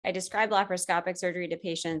I describe laparoscopic surgery to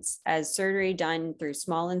patients as surgery done through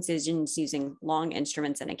small incisions using long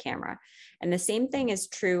instruments and a camera. And the same thing is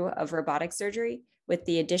true of robotic surgery, with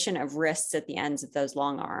the addition of wrists at the ends of those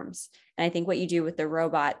long arms. And I think what you do with the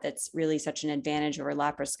robot that's really such an advantage over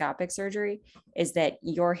laparoscopic surgery is that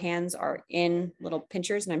your hands are in little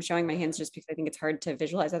pinchers, and I'm showing my hands just because I think it's hard to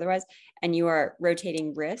visualize otherwise, and you are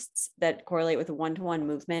rotating wrists that correlate with a one-to-one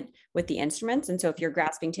movement with the instruments. And so if you're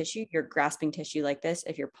grasping tissue, you're grasping tissue like this.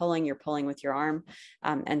 If you're pulling with your arm,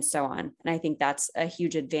 and so on. And I think that's a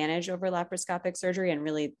huge advantage over laparoscopic surgery, and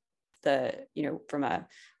really from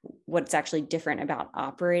what's actually different about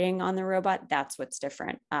operating on the robot, that's what's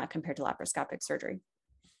different compared to laparoscopic surgery.